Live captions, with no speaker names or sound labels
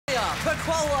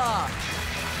Pacquola.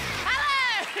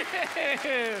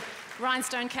 Hello!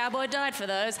 Rhinestone Cowboy died for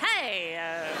those. Hey!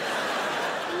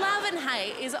 Love and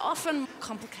hate is often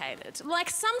complicated.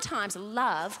 Like, sometimes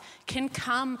love can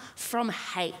come from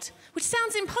hate, which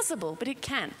sounds impossible, but it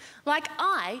can. Like,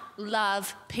 I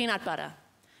love peanut butter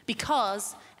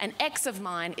because an ex of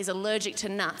mine is allergic to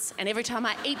nuts, and every time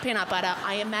I eat peanut butter,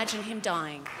 I imagine him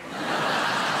dying.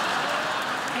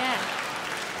 Yeah.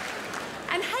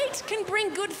 And hate can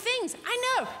bring good things.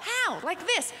 I know. How? Like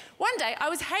this. One day, I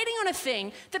was hating on a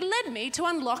thing that led me to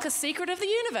unlock a secret of the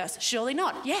universe. Surely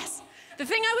not. Yes. The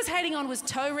thing I was hating on was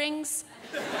toe rings.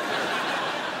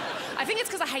 I think it's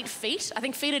because I hate feet. I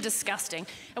think feet are disgusting.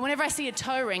 And whenever I see a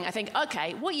toe ring, I think,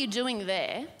 okay, what you're doing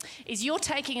there is you're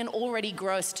taking an already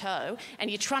gross toe and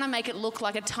you're trying to make it look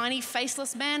like a tiny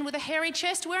faceless man with a hairy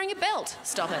chest wearing a belt.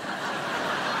 Stop it.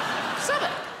 Stop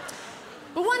it.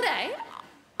 But one day,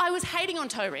 I was hating on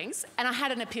toe rings and I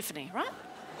had an epiphany, right?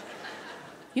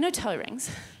 You know toe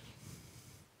rings?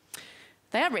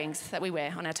 They are rings that we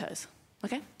wear on our toes,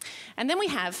 okay? And then we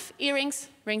have earrings,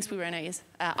 rings we wear in our ears,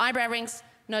 eyebrow rings,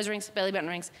 nose rings, belly button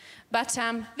rings. But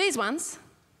these ones,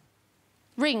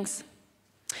 rings.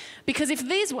 Because if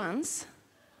these ones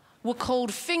were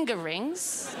called finger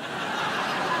rings,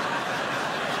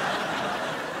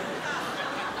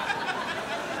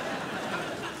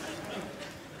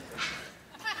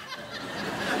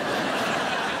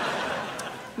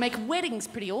 make weddings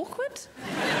pretty awkward.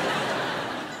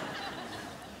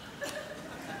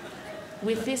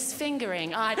 With this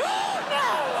fingering, I'd... No!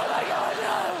 Oh my God,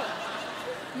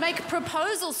 no! Make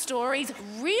proposal stories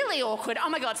really awkward. Oh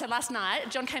my God, so last night,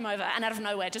 John came over and out of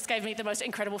nowhere just gave me the most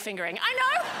incredible fingering. I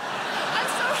know! I'm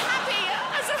so happy!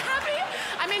 I'm so happy!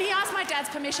 I mean, he asked my dad's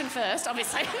permission first,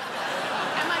 obviously.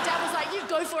 And my dad was like, you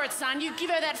go for it, son. You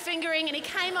give her that fingering. And he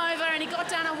came over and he got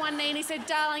down on one knee and he said,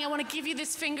 darling, I want to give you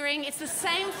this fingering. It's the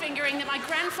same fingering that my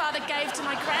grandfather gave to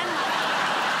my grandmother.